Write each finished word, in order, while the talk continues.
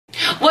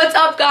What's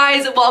up,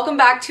 guys? Welcome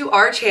back to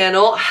our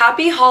channel.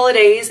 Happy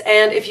holidays,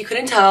 and if you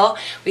couldn't tell,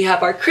 we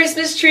have our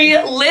Christmas tree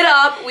lit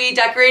up. We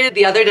decorated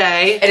the other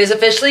day. It is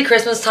officially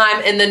Christmas time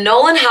in the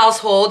Nolan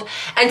household,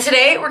 and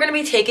today we're gonna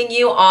be taking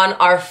you on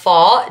our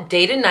fall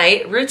day to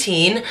night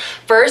routine.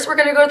 First, we're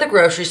gonna go to the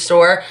grocery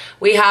store.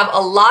 We have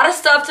a lot of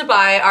stuff to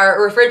buy.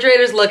 Our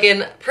refrigerator's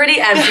looking pretty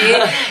empty,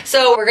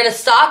 so we're gonna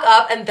stock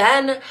up, and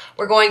then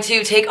we're going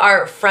to take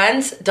our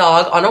friend's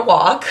dog on a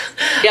walk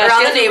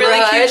around the neighborhood.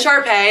 Really cute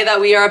Shar-Pei that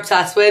we are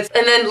obsessed with.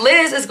 And then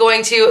Liz is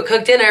going to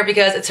cook dinner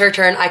because it's her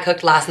turn. I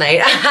cooked last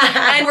night.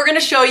 And we're gonna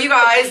show you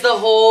guys the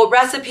whole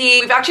recipe.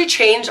 We've actually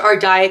changed our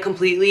diet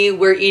completely.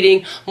 We're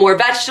eating more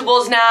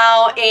vegetables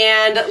now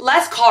and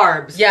less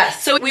carbs.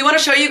 Yes. So we wanna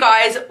show you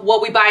guys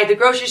what we buy at the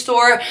grocery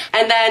store.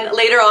 And then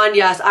later on,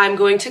 yes, I'm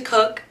going to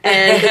cook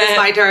and it's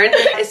my turn.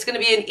 It's gonna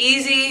be an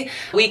easy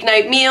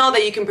weeknight meal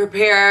that you can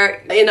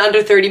prepare in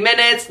under 30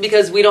 minutes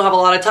because we don't have a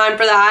lot of time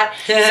for that.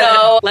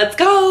 So let's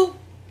go.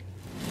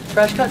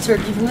 Fresh cut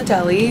turkey from the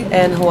deli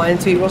and Hawaiian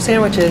sweet roll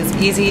sandwiches.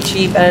 Easy,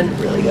 cheap, and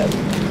really good.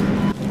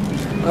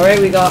 All right,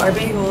 we got our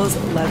bagels.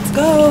 Let's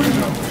go.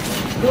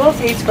 Who else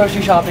hates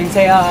grocery shopping?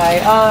 Say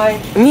I.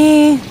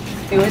 Me.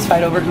 We always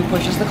fight over who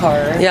pushes the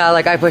cart. Yeah,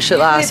 like I pushed it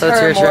last, so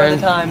it's your turn. More of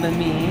the time than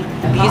me.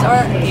 These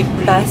are the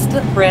best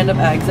brand of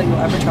eggs that you'll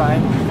ever try.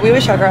 We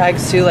always check our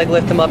eggs to like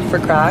lift them up for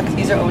cracks.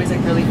 These are always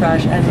like really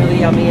fresh and really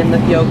yummy, and the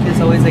yolk is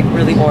always like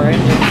really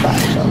orange and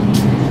fresh. So,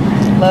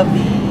 love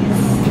these.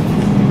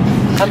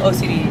 I'm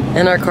OCD.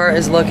 And our cart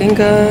is looking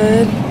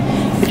good.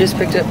 We just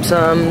picked up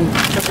some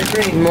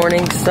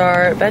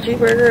Morningstar veggie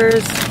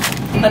burgers.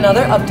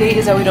 Another update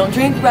is that we don't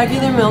drink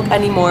regular milk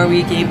anymore.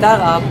 We gave that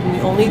up. We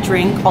only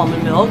drink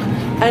almond milk.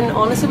 And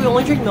honestly, we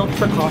only drink milk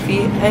for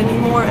coffee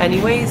anymore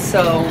anyways,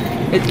 so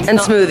it's and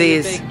not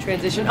smoothies. Really a big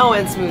transition. Oh,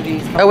 and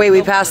smoothies. Oh wait,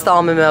 we passed the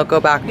almond milk. Go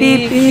back.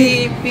 Beep,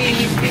 beep, beep,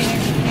 beep, beep.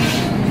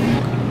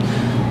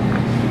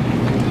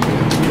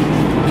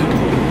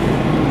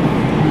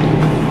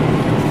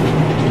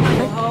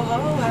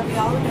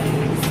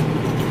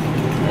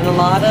 And a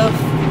lot of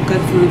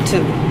good food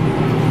too.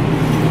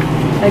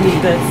 I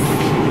need this.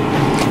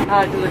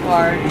 Add to the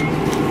cart.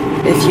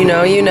 If you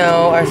know, you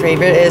know. Our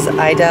favorite is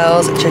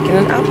Idell's chicken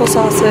and apple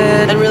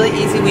sausage. And really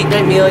easy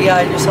weeknight meal. Yeah,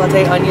 I just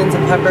saute onions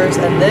and peppers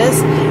and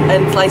this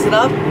and slice it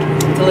up.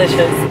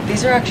 Delicious.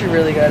 These are actually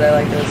really good. I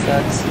like those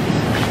nuts.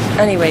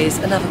 Anyways,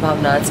 enough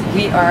about nuts.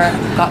 We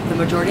got the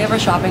majority of our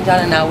shopping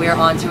done, and now we are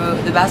on to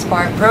the best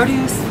part,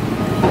 produce.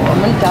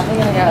 I'm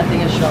definitely gonna get a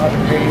thing of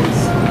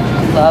strawberries.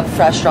 Love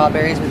fresh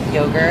strawberries with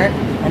yogurt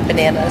and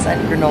bananas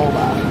and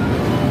granola.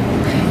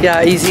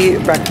 Yeah, easy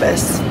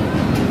breakfast.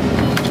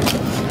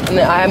 And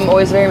I'm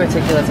always very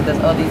meticulous with this.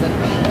 Oh, these are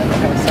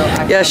okay, so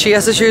yeah, she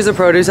has to choose the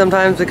produce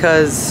sometimes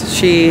because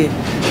she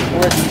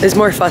is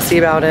more fussy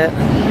about it.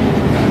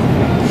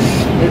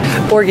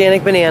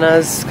 Organic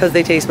bananas because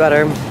they taste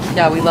better.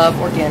 Yeah, we love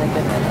organic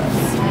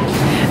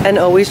bananas. And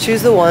always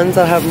choose the ones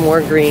that have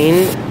more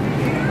green.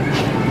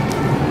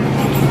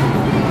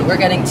 We're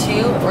getting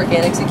 2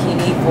 organic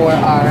zucchini for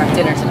our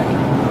dinner tonight.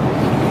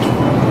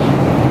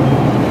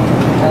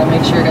 Gotta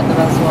make sure you get the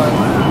best one.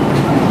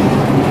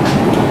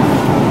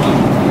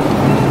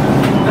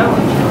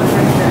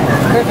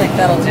 Perfect,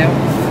 that'll do.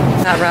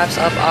 That wraps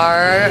up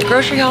our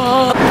grocery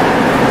haul. $183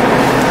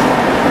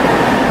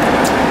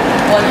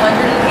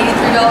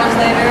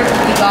 later,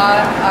 we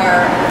got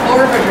our full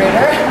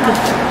refrigerator.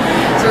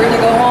 So we're gonna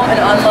go home and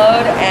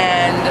unload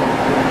and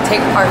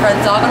take our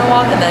friend's dog on a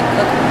walk and then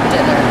cook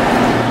dinner.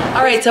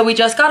 All right, so we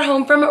just got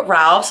home from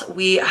Ralph's.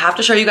 We have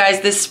to show you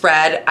guys this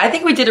spread. I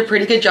think we did a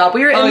pretty good job.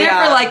 We were in there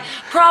for like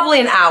probably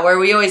an hour.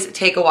 We always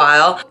take a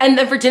while. And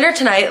then for dinner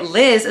tonight,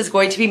 Liz is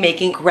going to be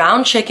making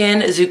ground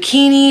chicken,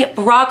 zucchini,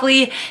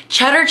 broccoli,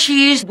 cheddar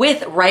cheese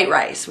with white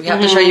rice. We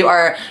have to show you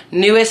our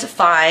newest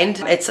find.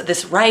 It's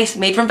this rice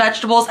made from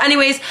vegetables.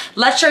 Anyways,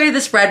 let's show you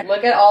the spread.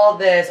 Look at all of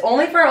this.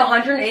 Only for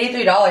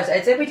 $183.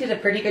 I'd say we did a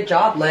pretty good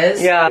job,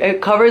 Liz. Yeah,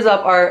 it covers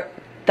up our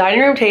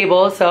dining room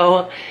table,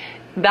 so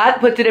that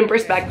puts it in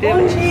perspective.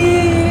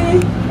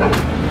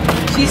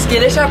 She's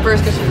skittish at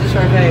first because she's a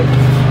Shar-Pei.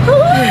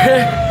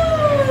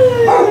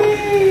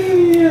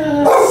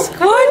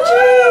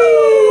 Squanchy!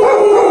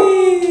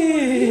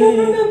 You don't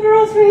remember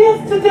us from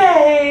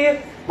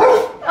yesterday.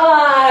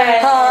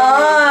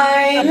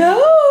 Hi. Hello.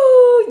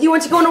 You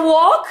want to go on a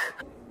walk?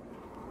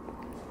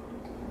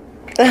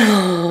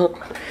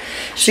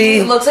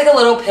 She looks like a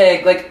little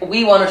pig. Like,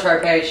 we want a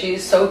Shar-Pei.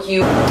 She's so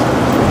cute. Come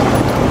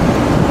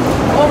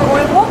on, we're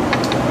going to walk.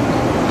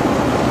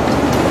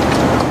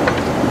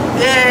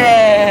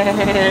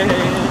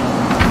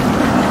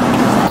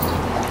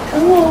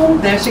 Come on.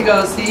 There she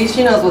goes. See,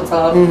 she knows what's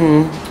up.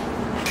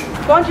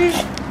 Squanchy.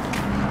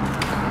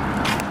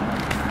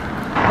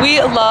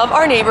 We love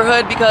our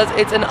neighborhood because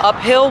it's an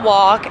uphill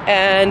walk,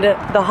 and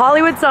the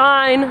Hollywood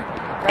sign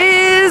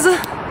is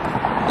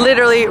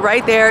literally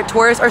right there.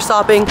 Tourists are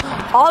stopping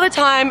all the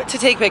time to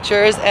take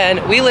pictures,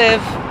 and we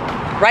live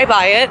right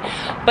by it.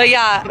 But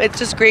yeah, it's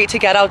just great to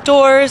get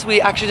outdoors. We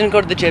actually didn't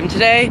go to the gym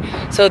today,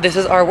 so this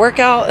is our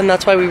workout, and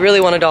that's why we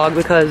really want a dog,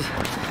 because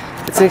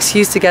It's an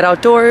excuse to get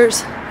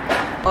outdoors.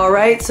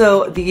 Alright,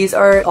 so these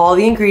are all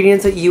the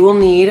ingredients that you will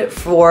need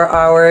for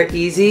our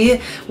easy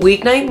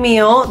weeknight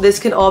meal. This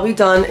can all be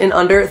done in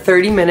under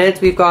 30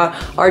 minutes. We've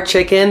got our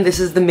chicken,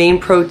 this is the main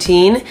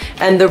protein,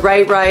 and the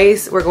white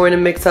rice. We're going to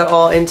mix that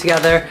all in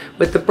together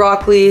with the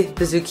broccoli,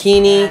 the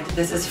zucchini. And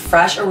this is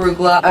fresh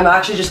arugula. I'm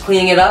actually just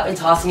cleaning it up and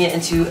tossing it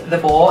into the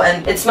bowl,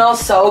 and it smells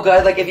so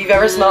good. Like if you've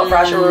ever smelled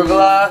fresh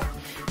arugula,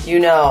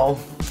 you know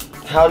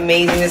how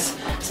amazing this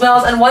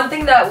smells. And one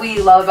thing that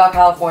we love about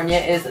California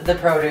is the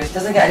produce. It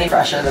doesn't get any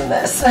fresher than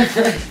this.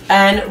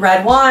 And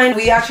red wine.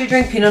 We actually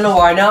drink Pinot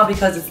Noir now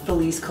because it's the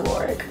least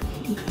caloric.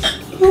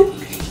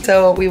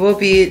 So we will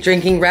be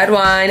drinking red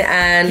wine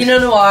and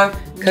Pinot Noir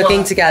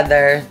cooking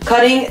together.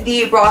 Cutting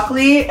the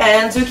broccoli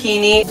and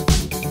zucchini.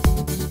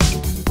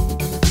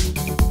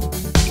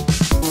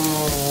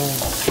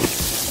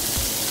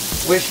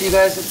 Wish you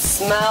guys could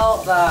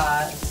smell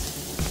that.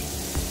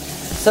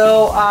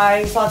 So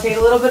I sauteed a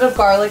little bit of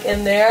garlic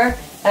in there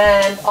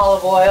and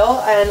olive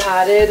oil and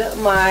added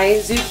my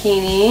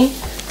zucchini.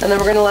 And then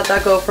we're gonna let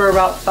that go for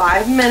about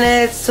 5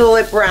 minutes till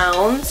it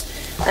browns.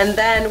 And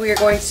then we are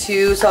going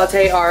to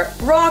saute our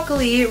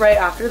broccoli right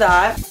after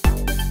that.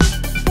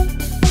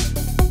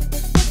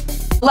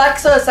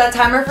 Alexa, set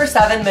timer for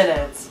 7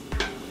 minutes.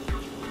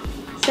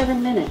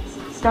 7 minutes,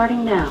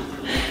 starting now.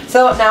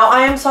 So now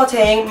I am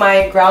sauteing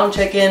my ground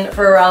chicken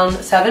for around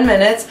 7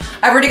 minutes.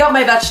 I've already got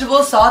my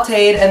vegetables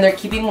sauteed and they're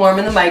keeping warm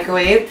in the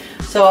microwave.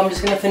 So I'm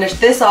just gonna finish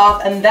this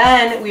off, and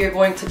then we are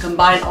going to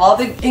combine all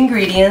the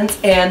ingredients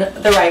and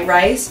the white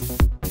rice.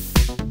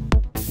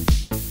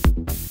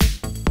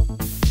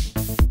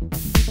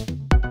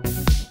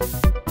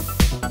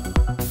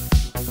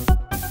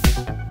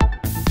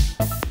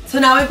 So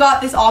now we've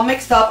got this all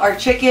mixed up, our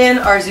chicken,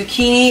 our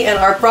zucchini, and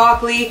our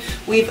broccoli.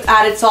 We've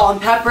added salt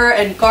and pepper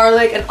and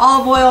garlic and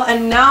olive oil,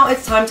 and now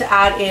it's time to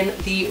add in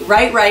the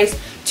white rice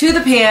to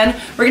the pan.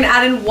 We're gonna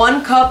add in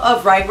 1 cup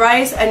of white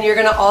rice, and you're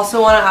gonna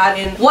also wanna add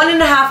in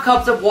 1.5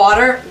 cups of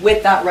water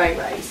with that white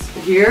rice.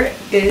 Here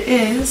it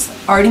is,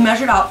 already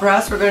measured out for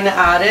us. We're gonna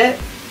add it,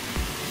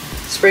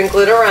 sprinkle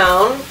it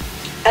around,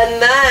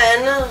 and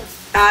then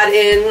add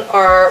in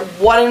our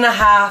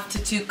 1.5 to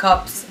 2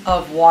 cups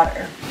of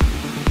water.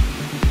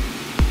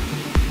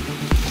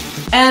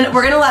 And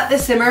we're gonna let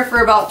this simmer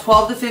for about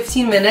 12 to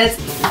 15 minutes.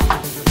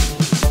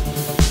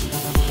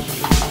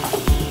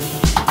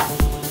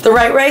 The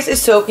white rice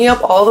is soaking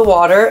up all the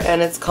water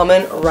and it's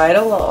coming right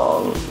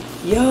along.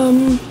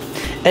 Yum.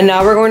 And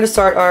now we're going to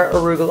start our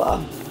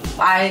arugula.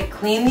 I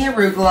cleaned the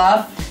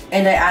arugula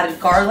and I added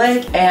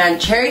garlic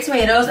and cherry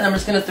tomatoes, and I'm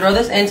just gonna throw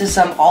this into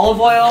some olive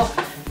oil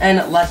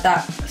and let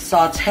that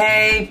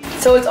saute.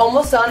 So it's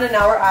almost done, and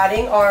now we're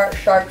adding our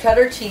sharp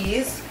cheddar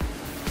cheese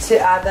to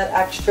add that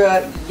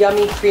extra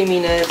yummy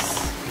creaminess.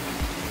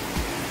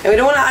 And we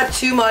don't want to add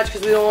too much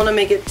because we don't want to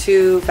make it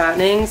too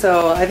fattening,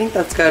 so I think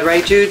that's good,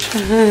 right, Juge?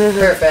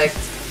 Perfect.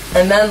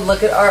 And then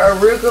look at our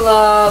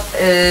arugula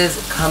is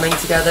coming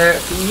together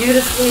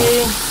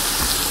beautifully.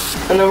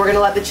 And then we're gonna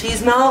let the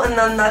cheese melt, and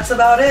then that's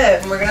about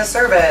it. And we're gonna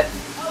serve it.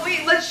 Oh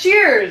wait, let's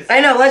cheers.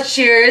 I know, let's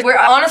cheers. We're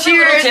honestly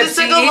cheers. A little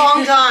tipsy. This took a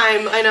long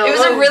time. I know. It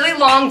was a really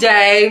long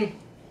day.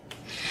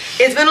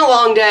 It's been a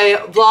long day.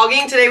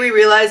 Vlogging today, we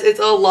realized it's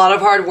a lot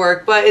of hard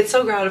work, but it's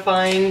so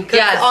gratifying.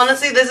 Yes.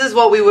 Honestly, this is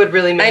what we would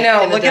really make. I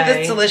know. Look at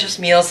this delicious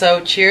meal. So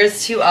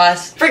cheers to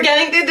us for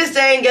getting through this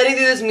day and getting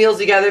through this meal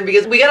together,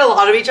 because we get a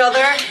lot of each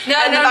other. The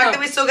fact that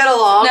we still get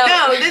along.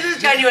 No, this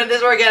is genuine. This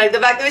is organic. The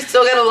fact that we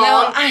still get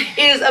along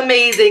is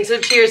amazing. So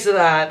cheers to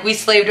that. We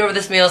slaved over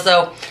this meal,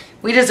 so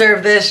we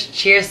deserve this.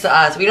 Cheers to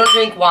us. We don't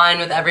drink wine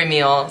with every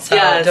meal, so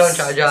don't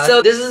judge us.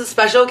 So this is a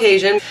special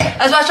occasion.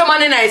 A special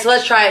Monday night, so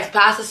let's try it.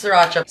 Pass the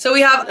sriracha. So we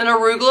have an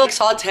arugula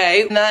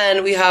saute, and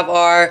then we have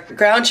our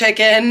ground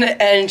chicken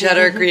and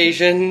cheddar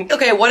creation.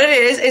 Okay, what it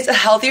is, it's a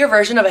healthier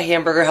version of a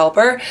hamburger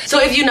helper. So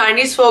if you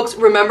 90s folks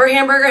remember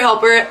hamburger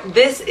helper,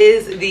 this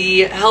is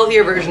the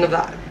healthier version of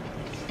that.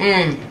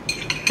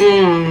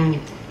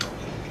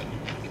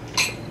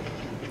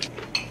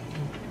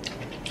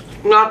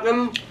 Not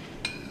them.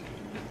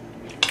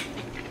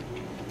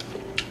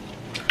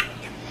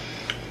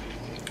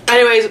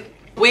 Anyways,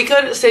 we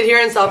could sit here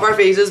and stuff our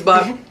faces,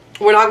 but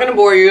we're not gonna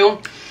bore you.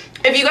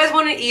 If you guys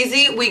want an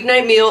easy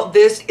weeknight meal,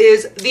 this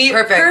is the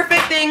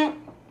perfect thing.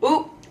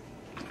 Ooh.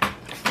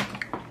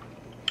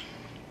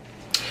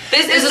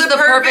 This is the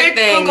perfect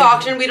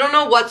concoction. We don't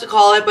know what to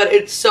call it, but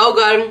it's so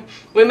good.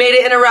 We made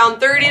it in around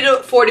 30 to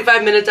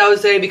 45 minutes, I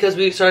would say, because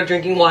we started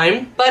drinking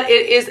wine. But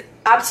it is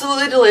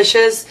absolutely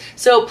delicious.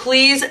 So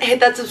please hit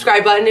that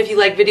subscribe button if you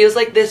like videos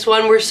like this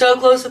one. We're so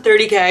close to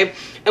 30K,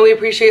 and we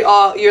appreciate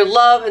all your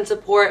love and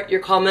support, your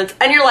comments,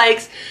 and your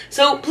likes.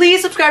 So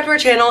please subscribe to our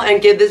channel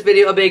and give this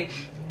video a big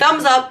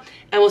thumbs up,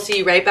 and we'll see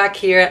you right back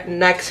here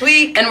next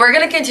week. And we're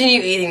gonna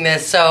continue eating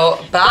this,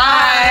 so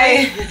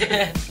bye.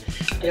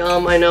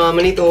 Yum, I know, I'm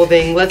gonna eat the whole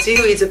thing. Let's see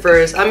who eats it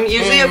first. I'm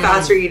usually a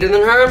faster eater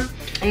than her.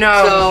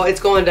 No. So it's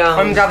going down.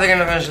 I'm definitely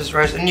gonna finish this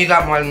first, and you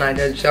got more than I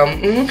did, so.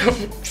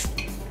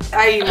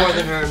 I eat more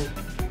than her.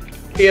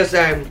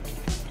 PSA.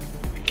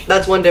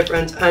 That's one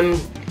difference. I'm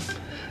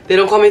They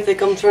don't call me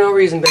thickums for no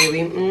reason, baby.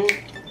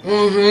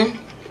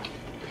 Mm-hmm.